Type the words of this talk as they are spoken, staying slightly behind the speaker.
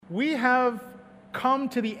We have come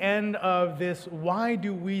to the end of this Why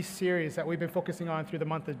Do We series that we've been focusing on through the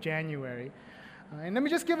month of January. And let me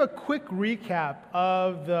just give a quick recap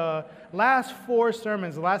of the last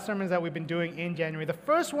sermons that we've been doing in January. The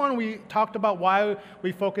first one, we talked about why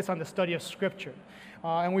we focus on the study of Scripture.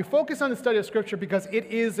 And we focus on the study of Scripture because it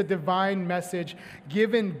is a divine message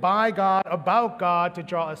given by God, about God, to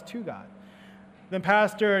draw us to God. Then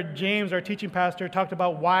Pastor James, our teaching pastor, talked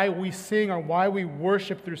about why we sing or why we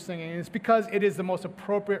worship through singing. And it's because it is the most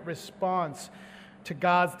appropriate response to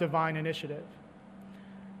God's divine initiative.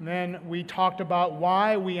 And then we talked about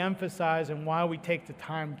why we emphasize and why we take the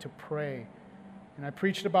time to pray. And I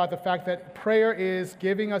preached about the fact that prayer is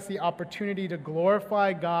giving us the opportunity to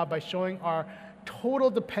glorify God by showing our total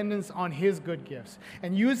dependence on His good gifts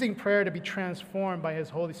and using prayer to be transformed by His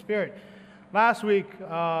Holy Spirit. Last week,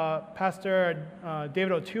 Pastor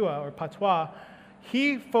David Otua, or Patois,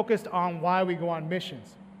 he focused on why we go on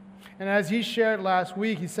missions. And as he shared last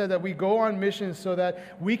week, he said that we go on missions so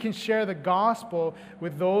that we can share the gospel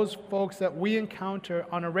with those folks that we encounter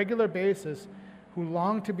on a regular basis who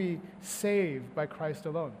long to be saved by Christ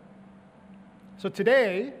alone. So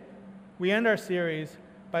today, we end our series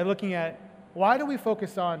by looking at why do we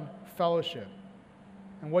focus on fellowship?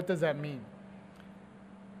 And what does that mean?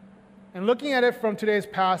 And looking at it from today's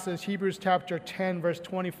passage, Hebrews chapter 10, verse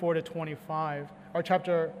 24 to 25, or 10,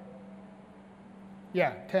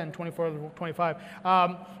 24 to 25,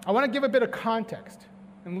 I want to give a bit of context.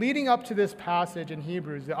 And leading up to this passage in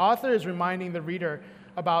Hebrews, the author is reminding the reader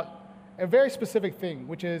about a very specific thing,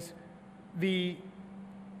 which is the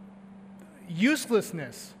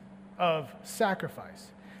uselessness of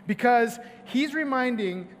sacrifice. Because he's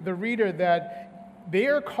reminding the reader that they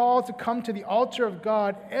are called to come to the altar of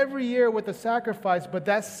God every year with a sacrifice, but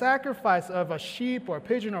that sacrifice of a sheep or a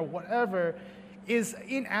pigeon or whatever is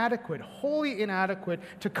inadequate, wholly inadequate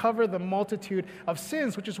to cover the multitude of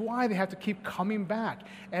sins, which is why they have to keep coming back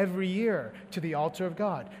every year to the altar of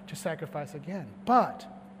God to sacrifice again. But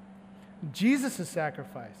Jesus'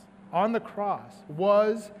 sacrifice on the cross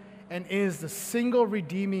was and is the single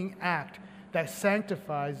redeeming act that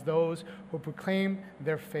sanctifies those who proclaim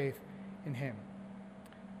their faith in Him.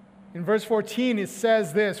 In verse 14, it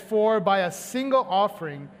says this, "For by a single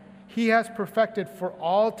offering He has perfected for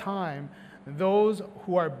all time those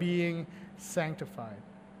who are being sanctified."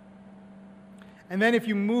 And then if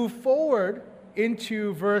you move forward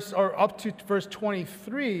into up to verse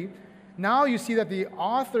 23, now you see that the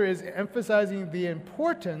author is emphasizing the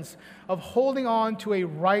importance of holding on to a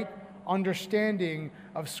right understanding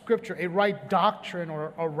of Scripture, a right doctrine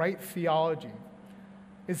or a right theology.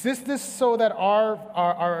 Is this so that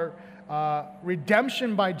our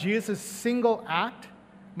redemption by Jesus' single act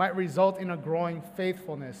might result in a growing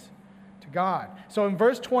faithfulness to God? So in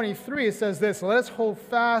verse 23, it says this, "Let us hold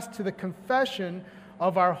fast to the confession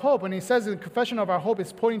of our hope." And he says the confession of our hope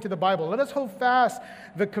is pointing to the Bible. "Let us hold fast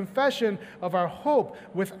the confession of our hope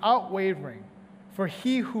without wavering, for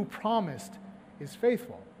He who promised is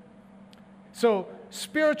faithful." So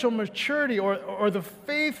spiritual maturity or the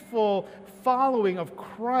faithful following of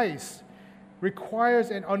Christ requires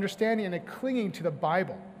an understanding and a clinging to the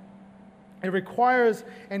Bible. It requires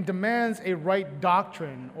and demands a right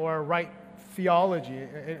doctrine or a right theology,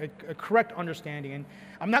 a correct understanding. And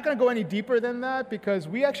I'm not going to go any deeper than that because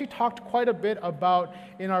we actually talked quite a bit about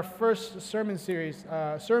in our first sermon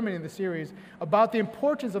in the series about the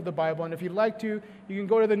importance of the Bible. And if you'd like to, you can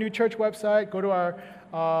go to the New Church website, go to our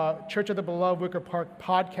Church of the Beloved Wicker Park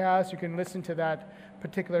podcast. You can listen to that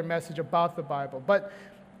particular message about the Bible. But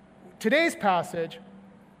today's passage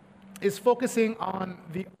is focusing on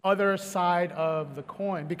the other side of the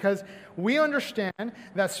coin because we understand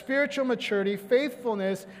that spiritual maturity,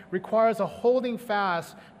 faithfulness, requires a holding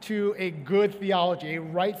fast to a good theology, a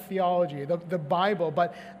right theology, the Bible.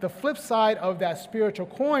 But the flip side of that spiritual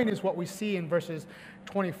coin is what we see in verses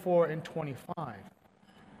 24 and 25.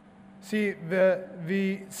 See,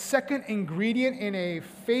 the second ingredient in a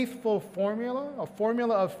faithful formula, a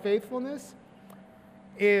formula of faithfulness,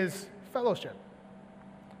 is fellowship.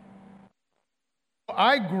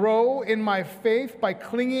 I grow in my faith by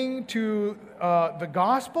clinging to the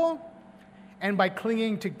gospel and by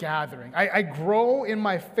clinging to gathering. I grow in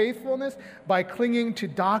my faithfulness by clinging to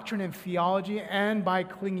doctrine and theology and by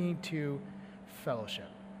clinging to fellowship.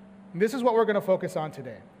 And this is what we're going to focus on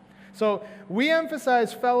today. So we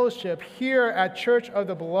emphasize fellowship here at Church of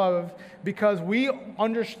the Beloved because we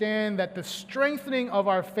understand that the strengthening of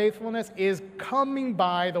our faithfulness is coming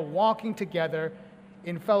by the walking together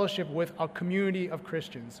in fellowship with a community of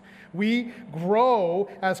Christians. We grow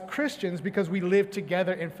as Christians because we live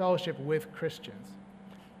together in fellowship with Christians.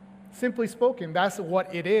 Simply spoken, that's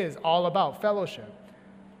what it is all about, fellowship.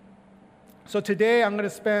 So today I'm going to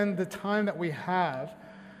spend the time that we have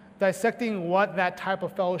dissecting what that type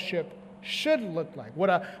of fellowship should look like, what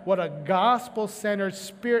a gospel-centered,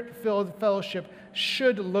 spirit-filled fellowship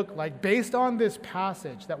should look like based on this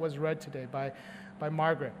passage that was read today by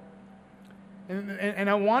Margaret. And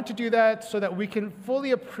I want to do that so that we can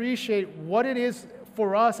fully appreciate what it is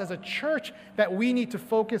for us as a church that we need to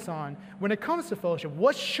focus on when it comes to fellowship.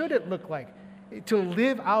 What should it look like to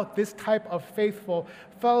live out this type of faithful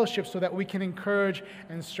fellowship so that we can encourage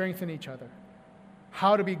and strengthen each other?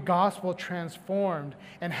 How to be gospel transformed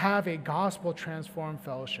and have a gospel transformed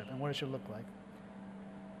fellowship and what it should look like.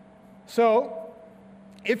 So,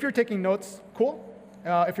 if you're taking notes, cool.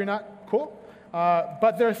 If you're not, cool.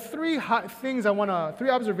 But there are three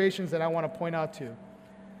observations that I want to point out to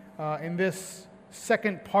in this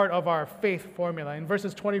second part of our faith formula. In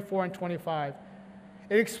verses 24 and 25,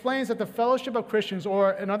 it explains that the fellowship of Christians,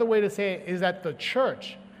 or another way to say it, is that the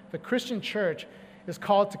church, the Christian church, is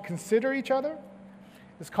called to consider each other,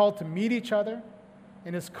 is called to meet each other,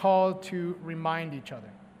 and is called to remind each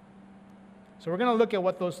other. So we're going to look at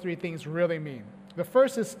what those three things really mean. The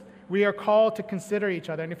first is we are called to consider each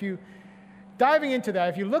other. And if you, diving into that,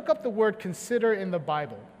 if you look up the word consider in the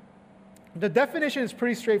Bible, the definition is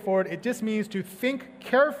pretty straightforward. It just means to think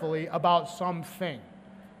carefully about something.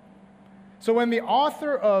 So when the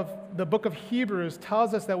author of the book of Hebrews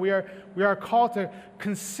tells us that we are called to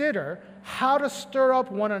consider how to stir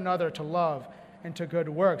up one another to love and to good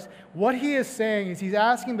works, what he is saying is he's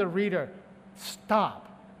asking the reader, stop,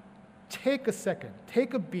 take a second,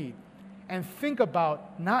 take a beat, and think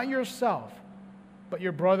about not yourself, but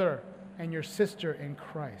your brother and your sister in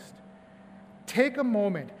Christ. Take a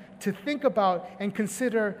moment to think about and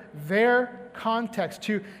consider their context,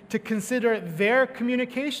 to consider their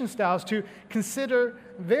communication styles, to consider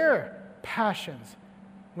their passions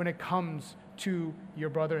when it comes to your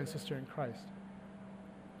brother and sister in Christ.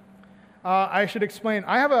 I should explain,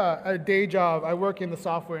 I have a day job. I work in the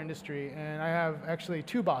software industry, and I have actually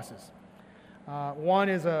two bosses. One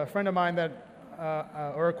is a friend of mine that,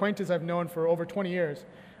 or acquaintance I've known for over 20 years.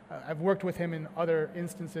 I've worked with him in other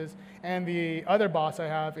instances. And the other boss I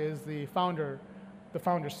have is the founder's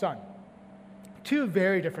son. Two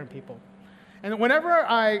very different people. And whenever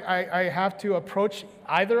I have to approach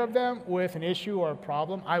either of them with an issue or a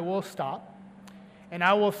problem, I will stop and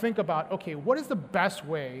I will think about, okay, what is the best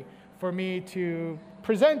way for me to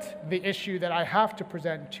present the issue that I have to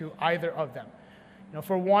present to either of them?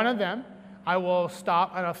 For one of them, I will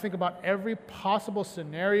stop and I'll think about every possible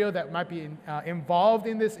scenario that might be involved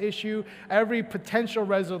in this issue, every potential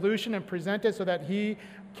resolution, and present it so that he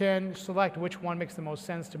can select which one makes the most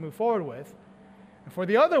sense to move forward with. And for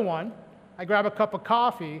the other one, I grab a cup of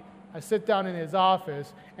coffee, I sit down in his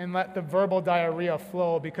office, and let the verbal diarrhea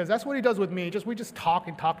flow, because that's what he does with me. We just talk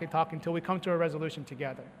and talk and talk until we come to a resolution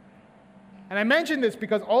together. And I mention this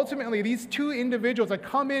because ultimately these two individuals, I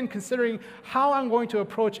come in considering how I'm going to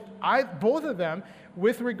approach both of them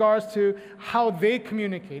with regards to how they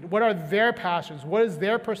communicate. What are their passions? What is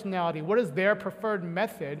their personality? What is their preferred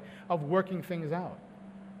method of working things out?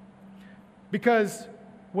 Because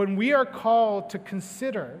when we are called to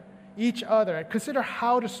consider each other, consider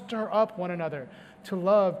how to stir up one another to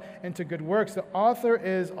love and to good works, the author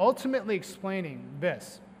is ultimately explaining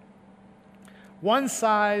this. One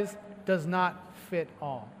size does not fit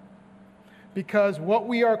all. Because what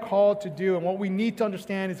we are called to do and what we need to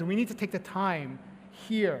understand is that we need to take the time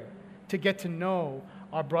here to get to know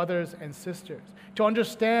our brothers and sisters, to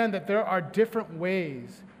understand that there are different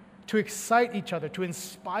ways to excite each other, to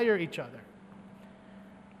inspire each other.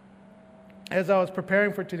 As I was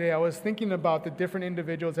preparing for today, I was thinking about the different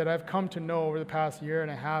individuals that I've come to know over the past year and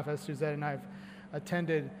a half as Suzette and I've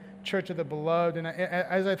attended Church of the Beloved. And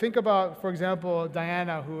as I think about, for example,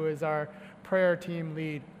 Diana, who is our prayer team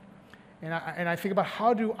lead, and I think about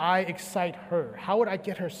how do I excite her? How would I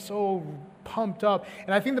get her so pumped up?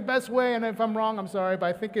 And I think the best way, and if I'm wrong, I'm sorry,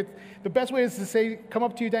 but I think the best way is to come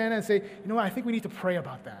up to you, Diana, and say, you know what, I think we need to pray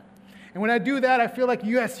about that. And when I do that, I feel like,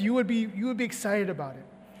 yes, you would be excited about it.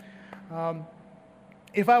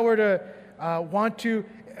 If I were to want to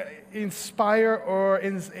inspire or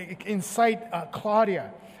incite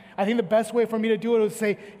Claudia, I think the best way for me to do it is say,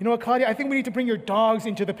 you know what, Claudia, I think we need to bring your dogs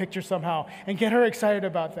into the picture somehow and get her excited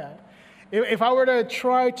about that. If I were to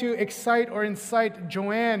try to excite or incite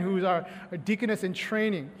Joanne, who's our deaconess in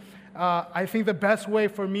training, I think the best way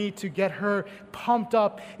for me to get her pumped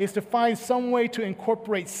up is to find some way to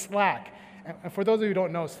incorporate Slack. And for those of you who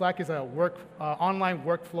don't know, Slack is a online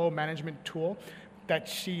workflow management tool. that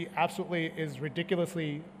she absolutely is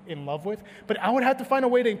ridiculously in love with, but I would have to find a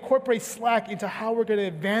way to incorporate Slack into how we're going to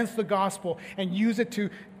advance the gospel and use it to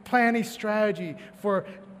plan a strategy for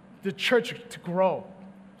the church to grow.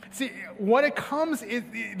 See, what it comes is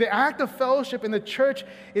the act of fellowship in the church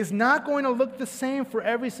is not going to look the same for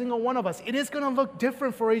every single one of us. It is going to look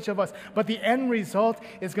different for each of us, but the end result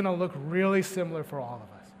is going to look really similar for all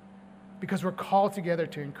of us because we're called together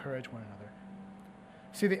to encourage one another.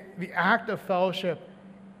 See, the act of fellowship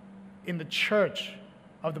in the church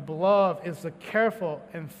of the beloved is the careful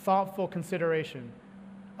and thoughtful consideration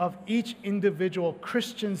of each individual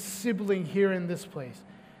Christian sibling here in this place.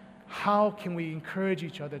 How can we encourage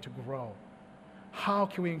each other to grow? How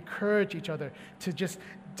can we encourage each other to just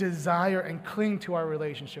desire and cling to our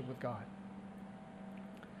relationship with God?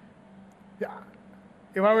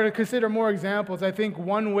 If I were to consider more examples, I think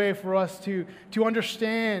one way for us to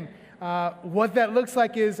understand what that looks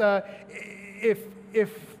like is if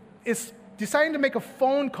it's deciding to make a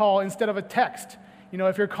phone call instead of a text. You know,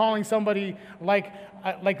 if you're calling somebody like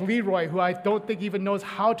Leroy, who I don't think even knows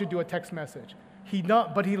how to do a text message.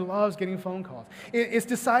 But he loves getting phone calls. It's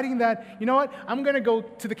deciding that, you know what, I'm going to go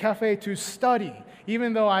to the cafe to study,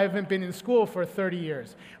 even though I haven't been in school for 30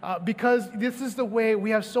 years. Because this is the way, we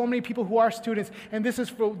have so many people who are students, and this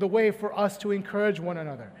is the way for us to encourage one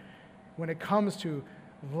another when it comes to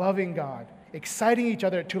loving God, exciting each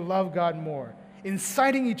other to love God more,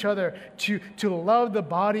 inciting each other to love the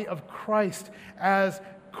body of Christ as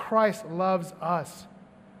Christ loves us.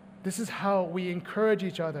 This is how we encourage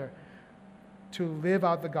each other to live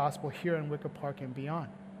out the gospel here in Wicker Park and beyond.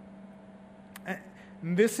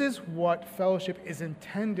 And this is what fellowship is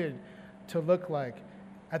intended to look like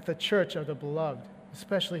at the church of the beloved,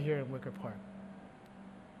 especially here in Wicker Park.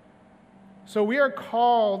 So we are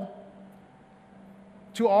called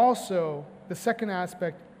to also, the second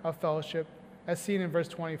aspect of fellowship, as seen in verse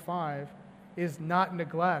 25, is not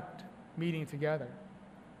neglect meeting together.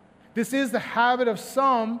 This is the habit of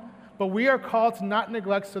some, but we are called to not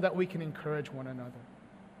neglect so that we can encourage one another.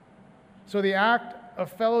 So the act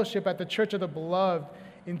of fellowship at the church of the beloved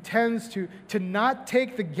intends to not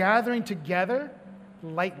take the gathering together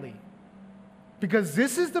lightly. Because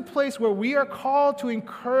this is the place where we are called to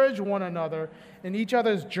encourage one another in each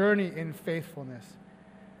other's journey in faithfulness.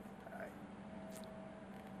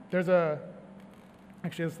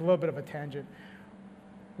 Actually, it's a little bit of a tangent.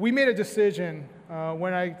 We made a decision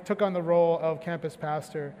when I took on the role of campus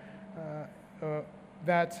pastor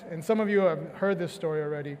that, and some of you have heard this story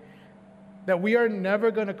already, that we are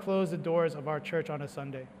never going to close the doors of our church on a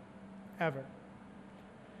Sunday, ever.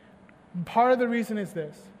 Part of the reason is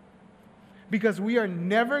this, because we are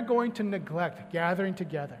never going to neglect gathering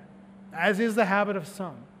together, as is the habit of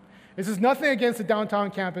some. This is nothing against the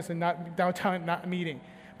downtown campus and not meeting,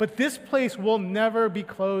 but this place will never be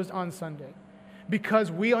closed on Sunday,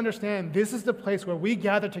 because we understand this is the place where we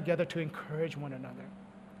gather together to encourage one another.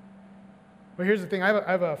 But here's the thing. I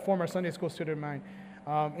have a former Sunday school student of mine,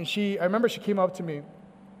 and I remember she came up to me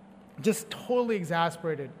just totally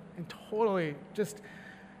exasperated and totally just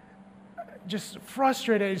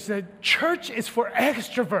frustrated. She said, church is for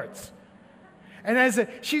extroverts. And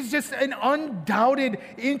she's just an undoubted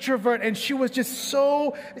introvert, and she was just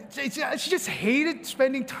she just hated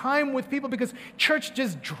spending time with people because church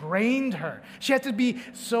just drained her. She had to be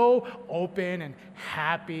so open and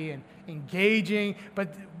happy and engaging,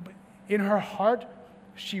 but in her heart,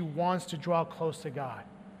 she wants to draw close to God.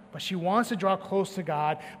 But she wants to draw close to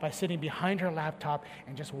God by sitting behind her laptop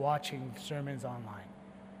and just watching sermons online.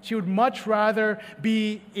 She would much rather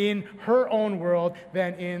be in her own world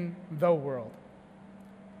than in the world,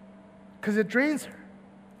 because it drains her.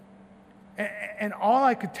 And all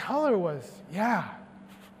I could tell her was, yeah,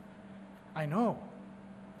 I know.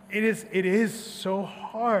 It is so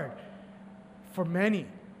hard for many.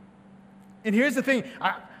 And here's the thing.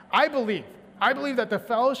 I believe that the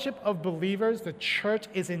fellowship of believers, the church,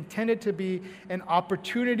 is intended to be an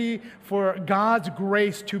opportunity for God's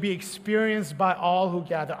grace to be experienced by all who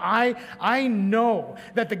gather. I know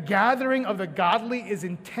that the gathering of the godly is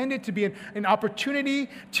intended to be an opportunity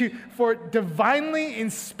for divinely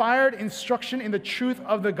inspired instruction in the truth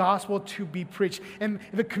of the gospel to be preached. And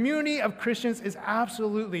the community of Christians is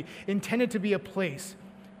absolutely intended to be a place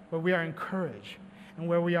where we are encouraged and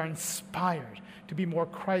where we are inspired to be more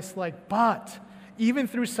Christ-like, but even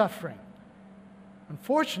through suffering.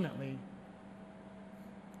 Unfortunately,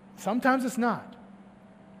 sometimes it's not.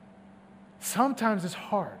 Sometimes it's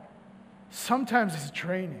hard. Sometimes it's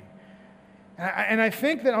draining. And I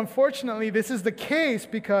think that unfortunately this is the case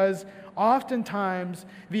because oftentimes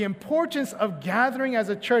the importance of gathering as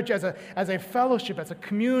a church, as a fellowship, as a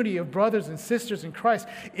community of brothers and sisters in Christ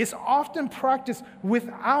is often practiced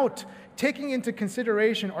without taking into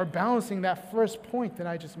consideration or balancing that first point that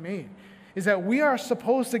I just made. Is that we are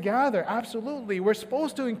supposed to gather, absolutely. We're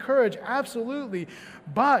supposed to encourage, absolutely.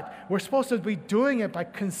 But we're supposed to be doing it by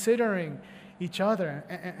considering each other,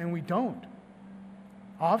 and we don't.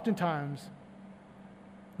 Oftentimes,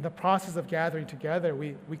 the process of gathering together,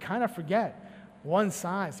 we kind of forget one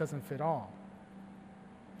size doesn't fit all.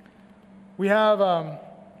 We have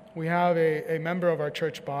a member of our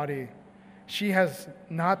church body. She has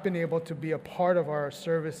not been able to be a part of our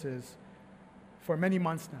services for many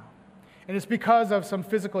months now. And it's because of some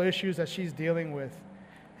physical issues that she's dealing with.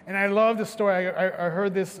 And I love the story. I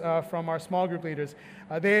heard this from our small group leaders.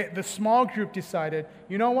 The small group decided,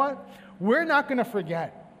 you know what? We're not going to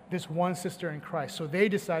forget this one sister in Christ. So they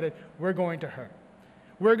decided, we're going to her.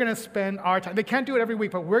 We're going to spend our time. They can't do it every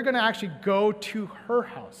week, but we're going to actually go to her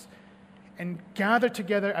house and gather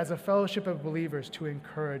together as a fellowship of believers to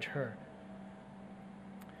encourage her.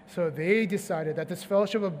 So they decided that this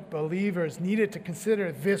fellowship of believers needed to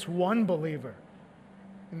consider this one believer,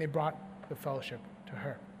 and they brought the fellowship to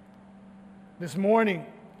her. This morning,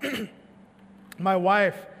 my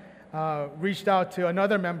wife reached out to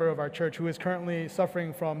another member of our church who is currently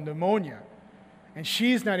suffering from pneumonia, and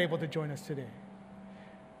she's not able to join us today.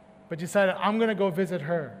 But decided, I'm going to go visit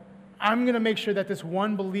her. I'm going to make sure that this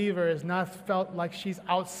one believer is not felt like she's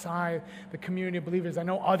outside the community of believers. I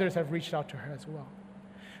know others have reached out to her as well.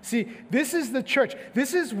 See, this is the church.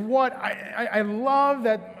 This is what I love,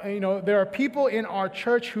 that there are people in our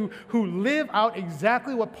church who live out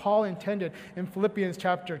exactly what Paul intended in Philippians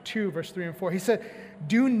chapter 2, verse 3 and 4. He said,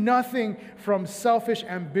 do nothing from selfish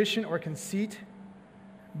ambition or conceit,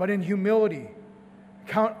 but in humility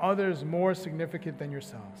count others more significant than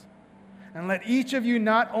yourselves. And let each of you look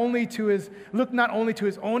not only to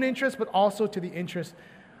his own interest, but also to the interest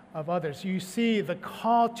of others. You see the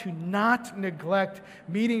call to not neglect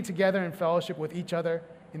meeting together in fellowship with each other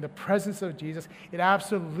in the presence of Jesus. It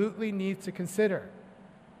absolutely needs to consider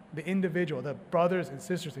the individual, the brothers and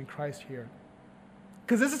sisters in Christ here.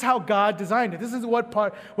 Because this is how God designed it. This is what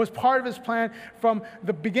was part of his plan from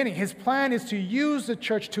the beginning. His plan is to use the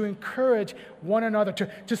church to encourage one another,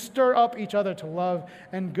 to stir up each other to love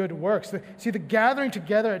and good works. The gathering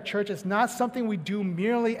together at church is not something we do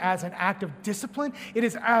merely as an act of discipline. It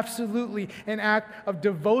is absolutely an act of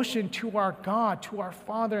devotion to our God, to our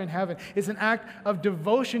Father in heaven. It's an act of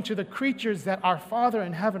devotion to the creatures that our Father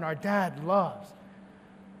in heaven, our Dad, loves.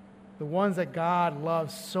 The ones that God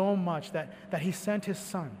loves so much that he sent his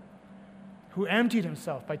Son, who emptied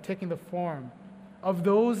himself by taking the form of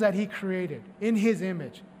those that he created in his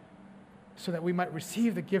image, so that we might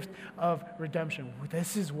receive the gift of redemption.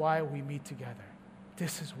 This is why we meet together.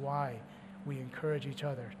 This is why we encourage each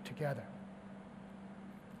other together.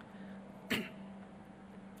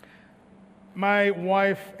 My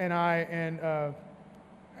wife and I,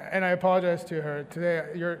 and I apologize to her today.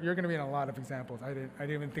 You're going to be in a lot of examples. I didn't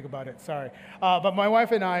even think about it. Sorry. But my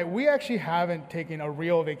wife and I, we actually haven't taken a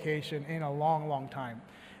real vacation in a long, long time.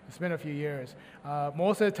 It's been a few years.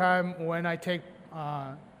 Most of the time, when I take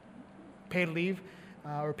paid leave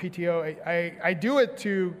or PTO, I do it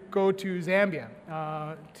to go to Zambia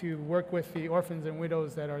to work with the orphans and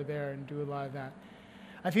widows that are there and do a lot of that.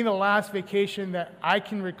 I think the last vacation that I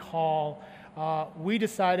can recall, we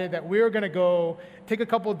decided that we were going to go take a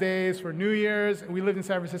couple of days for New Year's. We lived in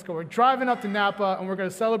San Francisco. We're driving up to Napa, and we're going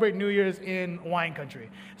to celebrate New Year's in wine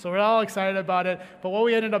country. So we're all excited about it. But what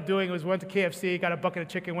we ended up doing was went to KFC, got a bucket of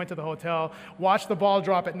chicken, went to the hotel, watched the ball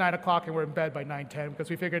drop at 9 o'clock, and we're in bed by 9:10 because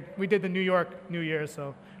we figured we did the New York New Year's,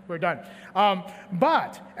 so we're done.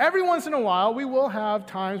 But every once in a while, we will have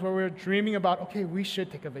times where we're dreaming about, okay, we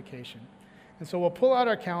should take a vacation. And so we'll pull out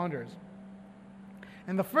our calendars.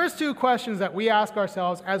 And the first two questions that we ask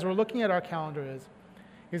ourselves as we're looking at our calendar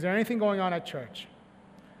is there anything going on at church?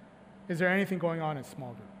 Is there anything going on in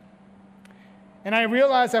small group? And I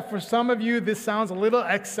realize that for some of you, this sounds a little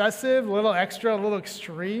excessive, a little extra, a little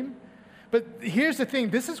extreme. But here's the thing.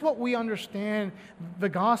 This is what we understand the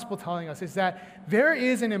gospel telling us, is that there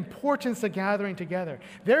is an importance to gathering together.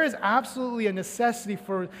 There is absolutely a necessity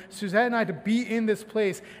for Suzette and I to be in this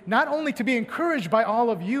place, not only to be encouraged by all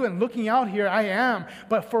of you, and looking out here, I am,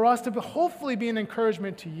 but for us to hopefully be an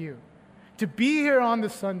encouragement to you, to be here on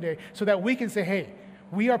this Sunday so that we can say, hey,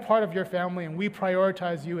 we are part of your family and we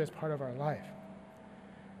prioritize you as part of our life.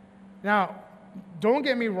 Now, don't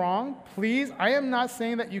get me wrong, please. I am not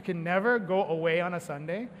saying that you can never go away on a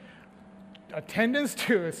Sunday. attendance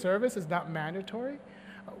to a service is not mandatory.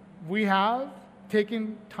 We have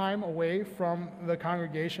taken time away from the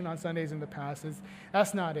congregation on Sundays in the past.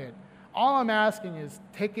 That's not it. All I'm asking is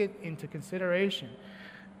take it into consideration.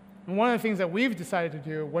 And one of the things that we've decided to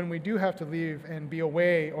do when we do have to leave and be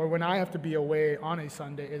away, or when I have to be away on a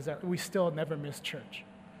Sunday, is that we still never miss church.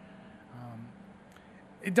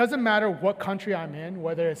 It doesn't matter what country I'm in,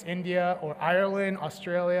 whether it's India or Ireland,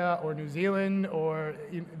 Australia or New Zealand, or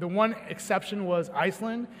the one exception was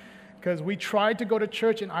Iceland, because we tried to go to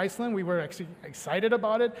church in Iceland. We were actually excited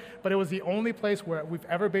about it, but it was the only place where we've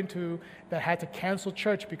ever been to that had to cancel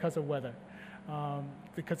church because of weather.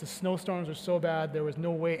 Because the snowstorms were so bad, there was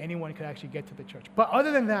no way anyone could actually get to the church. But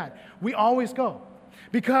other than that, we always go,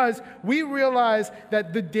 because we realize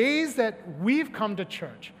that the days that we've come to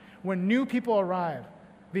church, when new people arrive,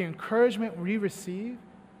 the encouragement we receive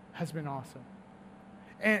has been awesome.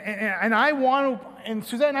 And I want to, and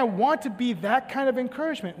Suzette and I want to be that kind of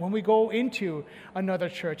encouragement when we go into another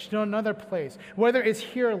church, to another place. Whether it's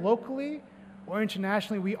here locally or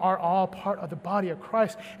internationally, we are all part of the body of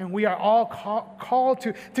Christ, and we are all called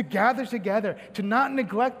to gather together, to not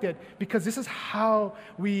neglect it, because this is how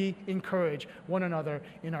we encourage one another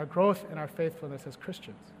in our growth and our faithfulness as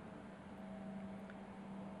Christians.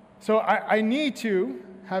 So I need to,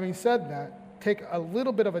 having said that, take a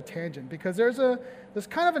little bit of a tangent, because there's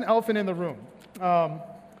kind of an elephant in the room,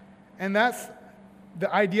 and that's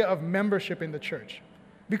the idea of membership in the church.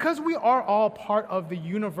 Because we are all part of the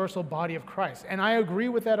universal body of Christ, and I agree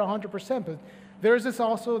with that 100%, but there's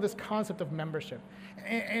also this concept of membership.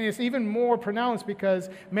 And it's even more pronounced because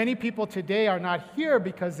many people today are not here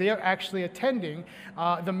because they are actually attending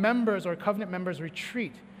the members or covenant members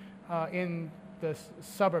retreat in the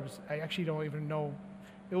suburbs. I actually don't even know.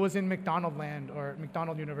 It was in McDonald Land or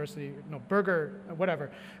McDonald University, Burger, whatever.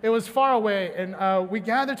 It was far away, and we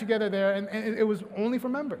gathered together there, and it was only for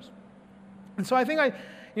members. And so I think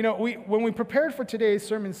when we prepared for today's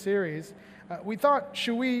sermon series, we thought,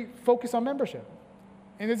 should we focus on membership?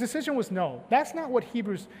 And the decision was no. That's not what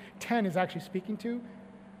Hebrews 10 is actually speaking to,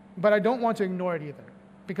 but I don't want to ignore it either,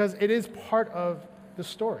 because it is part of the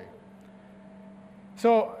story.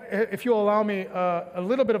 So if you'll allow me a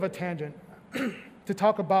little bit of a tangent to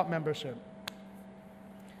talk about membership.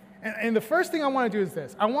 And the first thing I want to do is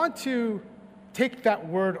this. I want to take that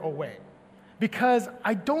word away, because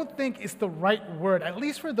I don't think it's the right word, at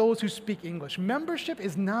least for those who speak English. Membership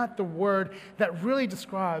is not the word that really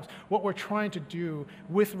describes what we're trying to do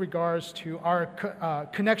with regards to our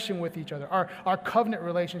connection with each other, our covenant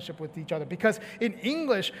relationship with each other. Because in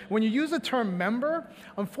English, when you use the term member,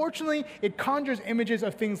 unfortunately, it conjures images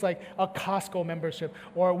of things like a Costco membership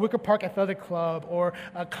or a Wicker Park Athletic Club or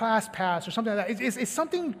a class pass or something like that. It's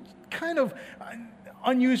something kind of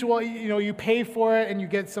unusual. You pay for it and you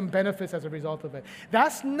get some benefits as a result of it.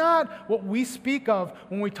 That's not what we speak of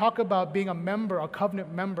when we talk about being a member, a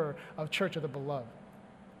covenant member of Church of the Beloved.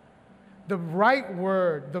 The right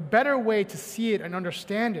word, the better way to see it and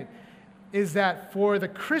understand it, is that for the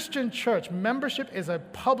Christian church, membership is a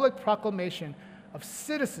public proclamation of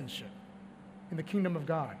citizenship in the kingdom of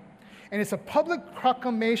God. And it's a public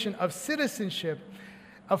proclamation of citizenship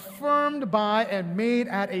affirmed by and made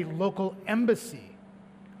at a local embassy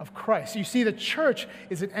of Christ. You see, the church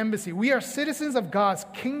is an embassy. We are citizens of God's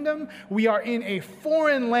kingdom. We are in a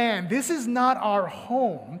foreign land. This is not our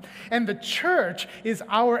home. And the church is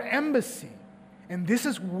our embassy. And this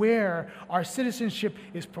is where our citizenship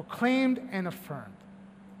is proclaimed and affirmed.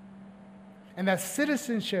 And that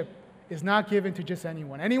citizenship is not given to just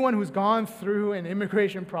anyone. Anyone who's gone through an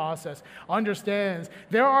immigration process understands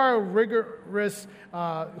there are rigorous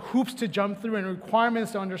hoops to jump through and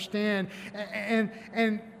requirements to understand.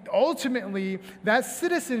 And ultimately, that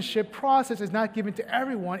citizenship process is not given to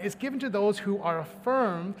everyone. It's given to those who are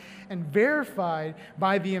affirmed and verified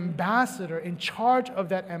by the ambassador in charge of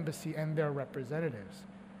that embassy and their representatives.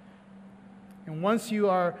 And once you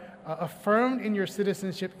are affirmed in your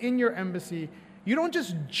citizenship, in your embassy, you don't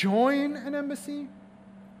just join an embassy,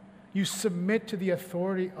 you submit to the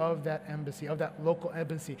authority of that embassy, of that local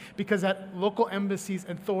embassy, because that local embassy's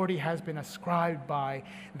authority has been ascribed by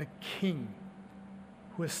the king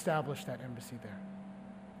who established that embassy there.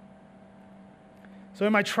 So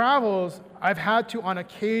in my travels, I've had to, on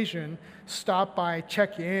occasion, stop by,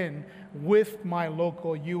 check in with my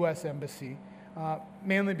local U.S. embassy,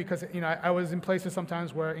 mainly because I was in places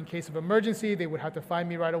sometimes where in case of emergency, they would have to find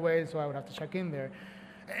me right away, so I would have to check in there.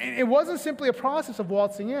 And it wasn't simply a process of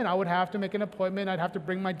waltzing in. I would have to make an appointment. I'd have to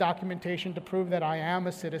bring my documentation to prove that I am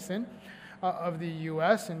a citizen of the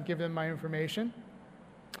U.S. and give them my information.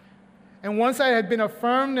 And once I had been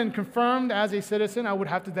affirmed and confirmed as a citizen, I would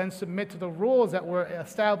have to then submit to the rules that were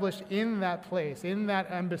established in that place, in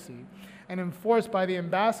that embassy, and enforced by the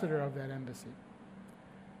ambassador of that embassy.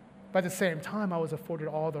 But at the same time, I was afforded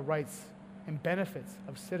all the rights and benefits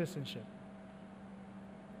of citizenship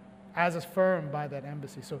as affirmed by that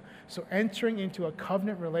embassy. So entering into a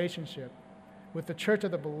covenant relationship with the church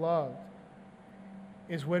of the beloved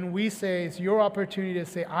is when we say, it's your opportunity to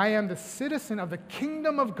say, I am the citizen of the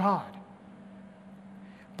kingdom of God.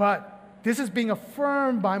 But this is being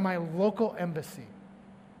affirmed by my local embassy.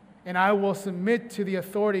 And I will submit to the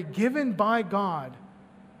authority given by God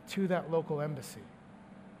to that local embassy.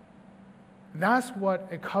 That's what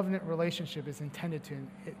a covenant relationship is intended to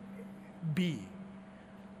be.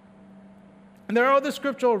 And there are other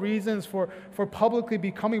scriptural reasons for publicly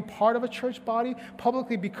becoming part of a church body,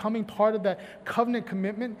 publicly becoming part of that covenant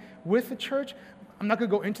commitment with the church. I'm not going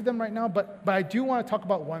to go into them right now, but I do want to talk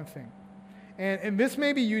about one thing. And this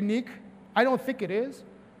may be unique. I don't think it is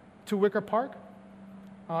to Wicker Park.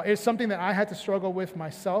 It's something that I had to struggle with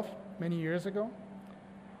myself many years ago.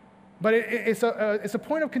 But it's a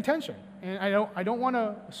point of contention. And I don't want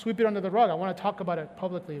to sweep it under the rug. I want to talk about it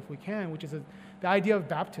publicly if we can, which is the idea of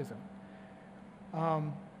baptism.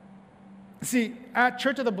 See, at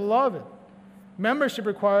Church of the Beloved, membership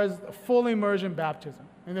requires a full immersion baptism.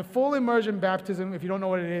 And the full immersion baptism, if you don't know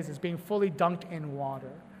what it is being fully dunked in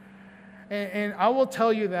water. And I will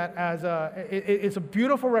tell you that it's a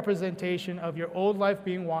beautiful representation of your old life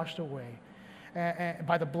being washed away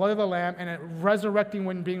by the blood of the Lamb and resurrecting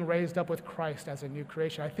when being raised up with Christ as a new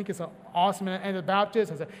creation. I think it's awesome. And the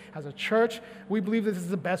Baptist, as a church, we believe this is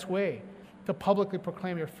the best way to publicly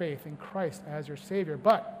proclaim your faith in Christ as your Savior.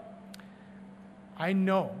 But I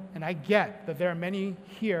know and I get that there are many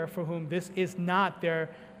here for whom this is not their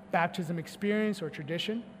baptism experience or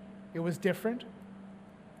tradition. It was different.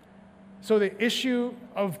 So the issue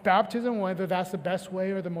of baptism, whether that's the best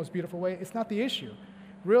way or the most beautiful way, it's not the issue.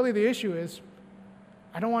 Really, the issue is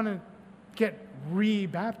I don't want to get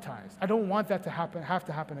re-baptized. I don't want that to have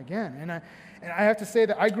to happen again. And I have to say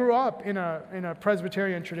that I grew up in a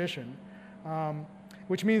Presbyterian tradition,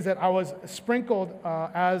 which means that I was sprinkled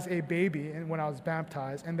as a baby when I was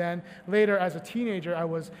baptized. And then later, as a teenager, I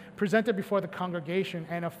was presented before the congregation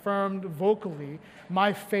and affirmed vocally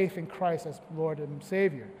my faith in Christ as Lord and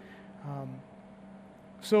Savior.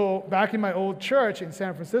 So back in my old church in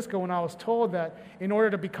San Francisco, when I was told that in order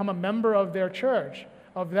to become a member of their church,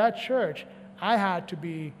 of that church, I had to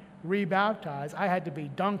be rebaptized, I had to be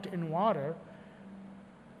dunked in water,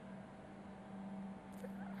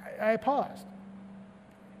 I paused.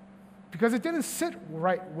 Because it didn't sit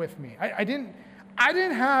right with me. I didn't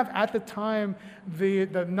have at the time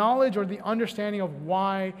the knowledge or the understanding of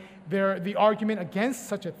why the argument against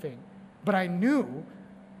such a thing. But I knew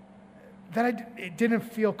that it didn't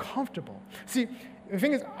feel comfortable. See, the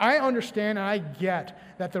thing is, I understand and I get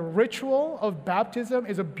that the ritual of baptism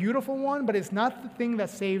is a beautiful one, but it's not the thing that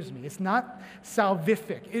saves me. It's not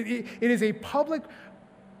salvific. It is a public,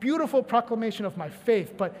 beautiful proclamation of my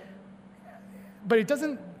faith, but it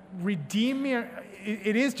doesn't redeem me.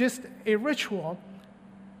 It is just a ritual.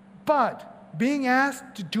 But being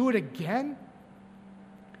asked to do it again,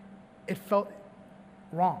 it felt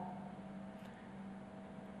wrong.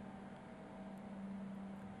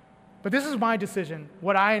 But this is my decision,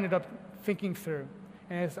 what I ended up thinking through.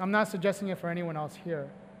 And I'm not suggesting it for anyone else here.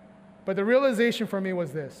 But the realization for me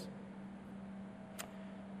was this.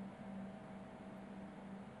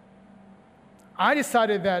 I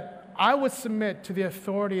decided that I would submit to the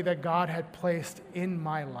authority that God had placed in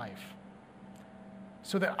my life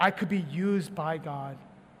so that I could be used by God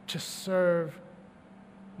to serve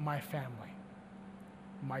my family,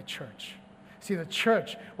 my church. See, the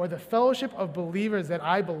church or the fellowship of believers that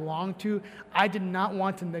I belong to, I did not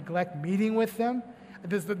want to neglect meeting with them.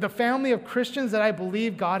 The family of Christians that I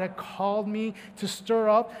believe God had called me to stir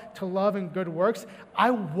up to love and good works,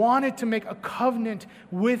 I wanted to make a covenant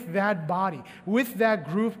with that body, with that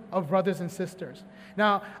group of brothers and sisters.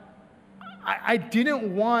 Now, I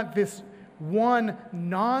didn't want this one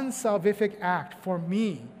non-salvific act for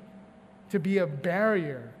me to be a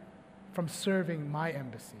barrier from serving my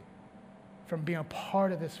embassy, from being a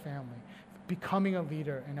part of this family, becoming a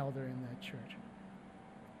leader and elder in that church.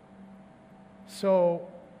 So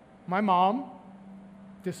my mom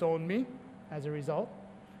disowned me as a result.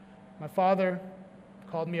 My father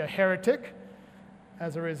called me a heretic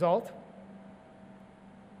as a result.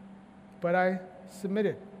 But I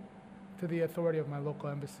submitted to the authority of my local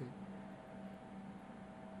embassy.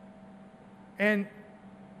 And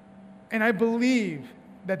I believe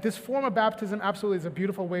that this form of baptism absolutely is a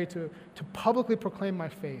beautiful way to publicly proclaim my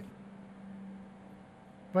faith.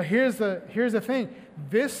 But here's the thing.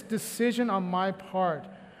 This decision on my part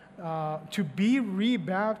to be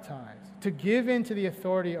rebaptized, to give in to the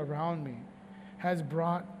authority around me, has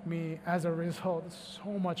brought me, as a result,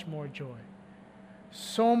 so much more joy,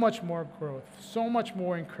 so much more growth, so much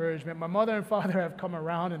more encouragement. My mother and father have come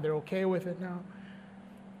around and they're okay with it now.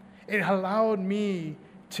 It allowed me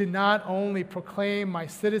to not only proclaim my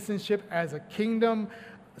citizenship as a kingdom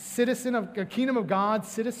of God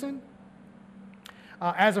citizen,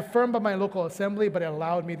 as affirmed by my local assembly, but it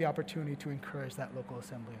allowed me the opportunity to encourage that local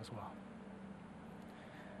assembly as well.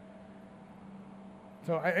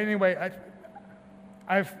 So I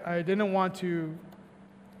didn't want to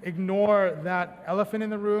ignore that elephant in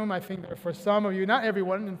the room. I think that for some of you, not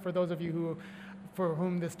everyone, and for those of you for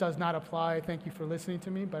whom this does not apply, thank you for listening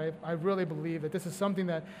to me, but I really believe that this is something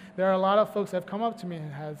that there are a lot of folks that have come up to me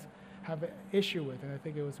and have an issue with, and I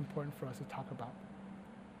think it was important for us to talk about.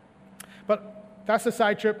 But that's the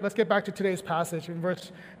side trip. Let's get back to today's passage in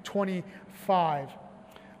verse 25.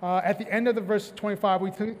 At the end of the verse 25,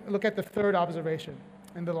 we look at the third observation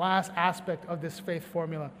and the last aspect of this faith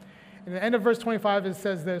formula. In the end of verse 25, it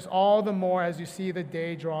says this: all the more as you see the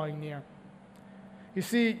day drawing near. You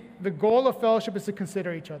see, the goal of fellowship is to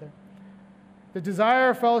consider each other. The desire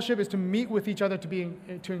of fellowship is to meet with each other,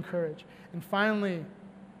 to encourage. And finally,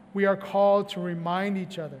 we are called to remind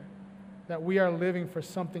each other that we are living for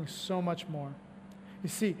something so much more. You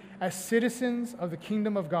see, as citizens of the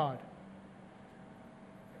kingdom of God,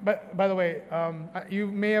 but by the way, you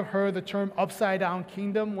may have heard the term upside-down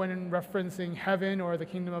kingdom when referencing heaven or the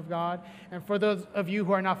kingdom of God. And for those of you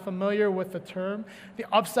who are not familiar with the term, the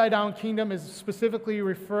upside-down kingdom is specifically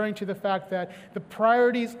referring to the fact that the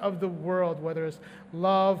priorities of the world, whether it's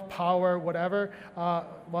love, power, whatever,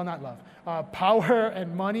 not love, power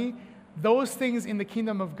and money, those things in the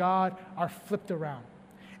kingdom of God are flipped around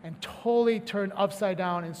and totally turned upside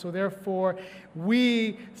down. And so therefore,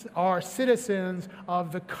 we are citizens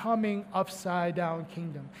of the coming upside down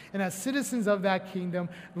kingdom. And as citizens of that kingdom,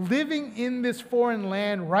 living in this foreign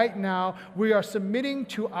land right now, we are submitting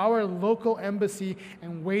to our local embassy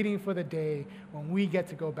and waiting for the day when we get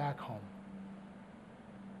to go back home.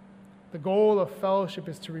 The goal of fellowship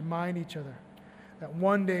is to remind each other that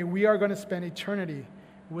one day we are going to spend eternity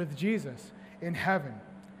with Jesus in heaven.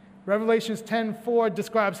 Revelations 10:4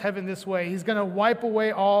 describes heaven this way: He's going to wipe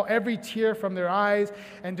away every tear from their eyes,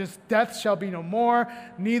 and just death shall be no more.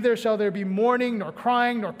 Neither shall there be mourning, nor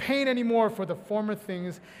crying, nor pain anymore, for the former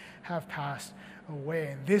things have passed away.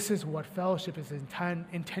 And this is what fellowship is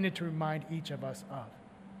intended to remind each of us of.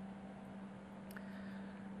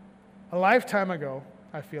 A lifetime ago,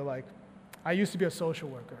 I feel like, I used to be a social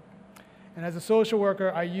worker. And as a social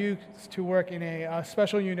worker, I used to work in a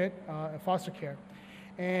special unit, foster care.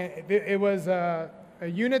 And it was a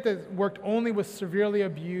unit that worked only with severely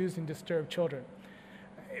abused and disturbed children.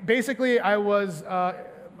 Basically, I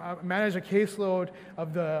managed a caseload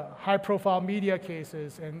of the high-profile media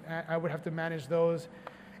cases, and I would have to manage those.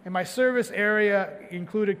 And my service area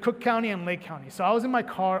included Cook County and Lake County. So I was in my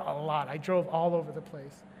car a lot. I drove all over the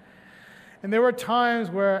place. And there were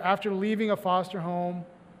times where after leaving a foster home,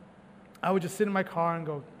 I would just sit in my car and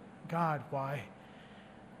go, God, why?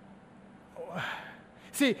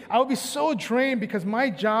 See, I would be so drained because my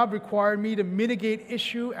job required me to mitigate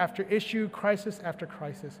issue after issue, crisis after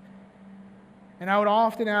crisis. And I would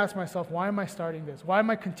often ask myself, why am I starting this? Why am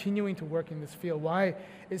I continuing to work in this field? Why?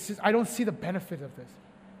 It's just, I don't see the benefit of this.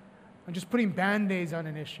 I'm just putting Band-Aids on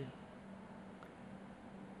an issue.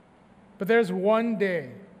 But there's one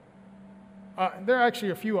day, there are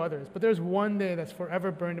actually a few others, but there's one day that's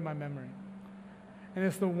forever burned in my memory. And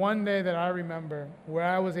it's the one day that I remember where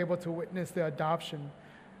I was able to witness the adoption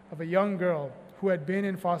of a young girl who had been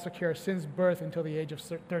in foster care since birth until the age of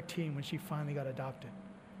 13 when she finally got adopted.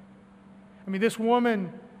 I mean, this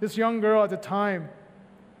woman, this young girl at the time,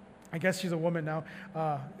 I guess she's a woman now,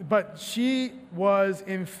 but she was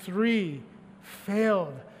in 3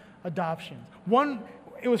 failed adoptions. One,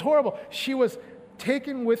 it was horrible. She was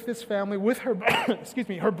taken with this family, with her,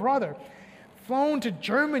 her brother, flown to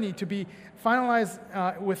Germany to be finalized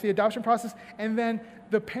with the adoption process, and then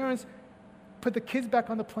the parents put the kids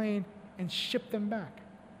back on the plane and shipped them back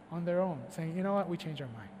on their own, saying, you know what, we changed our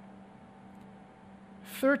mind.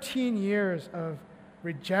 13 years of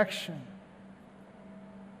rejection,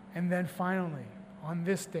 and then finally, on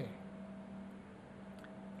this day,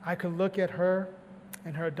 I could look at her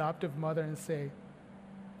and her adoptive mother and say,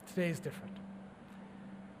 today is different.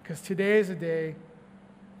 Because today is a day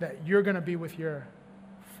that you're going to be with your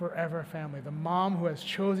forever family. The mom who has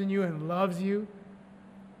chosen you and loves you,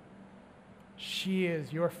 she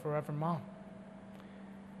is your forever mom.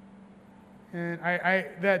 And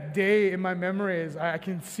that day in my memory I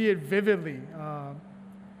can see it vividly.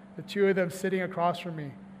 The two of them sitting across from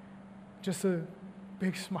me, just a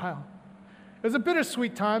big smile. It was a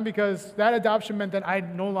bittersweet time because that adoption meant that I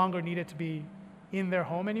no longer needed to be in their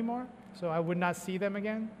home anymore, so I would not see them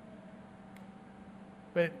again.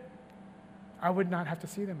 But I would not have to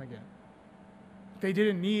see them again. They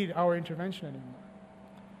didn't need our intervention anymore.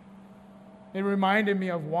 It reminded me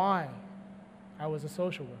of why I was a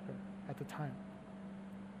social worker at the time.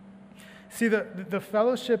 See, the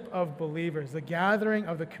fellowship of believers, the gathering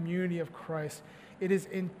of the community of Christ, it is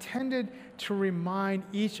intended to remind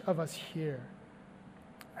each of us here,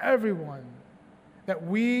 everyone, that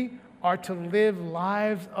we are to live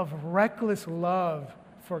lives of reckless love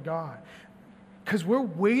for God. Because we're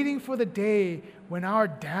waiting for the day when our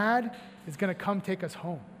dad is going to come take us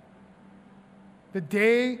home. The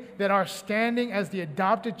day that our standing as the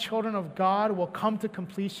adopted children of God will come to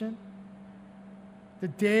completion. The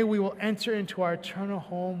day we will enter into our eternal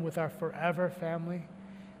home with our forever family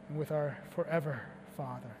and with our forever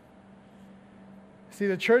Father. See,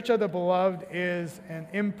 the Church of the Beloved is an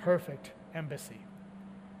imperfect embassy,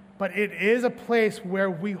 but it is a place where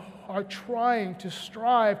we are trying to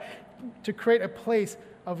strive to create a place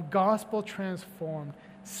of gospel-transformed,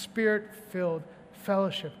 spirit-filled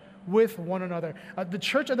fellowship with one another. The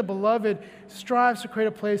Church of the Beloved strives to create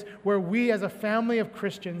a place where we as a family of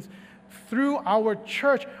Christians, through our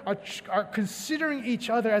church, are considering each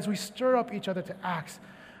other as we stir up each other to acts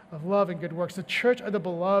of love and good works. The Church of the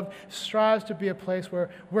Beloved strives to be a place where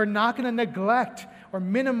we're not going to neglect or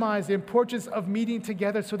minimize the importance of meeting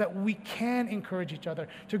together so that we can encourage each other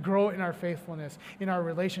to grow in our faithfulness, in our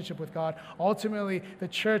relationship with God. Ultimately, the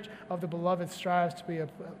Church of the Beloved strives to be a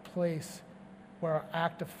place where our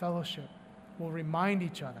act of fellowship will remind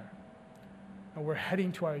each other and we're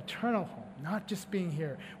heading to our eternal home, not just being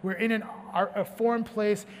here. We're in a foreign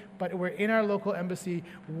place, but we're in our local embassy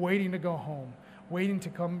waiting to go home, waiting to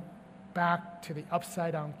come back to the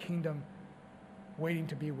upside-down kingdom, waiting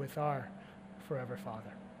to be with our forever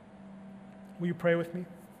Father. Will you pray with me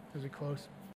as we close?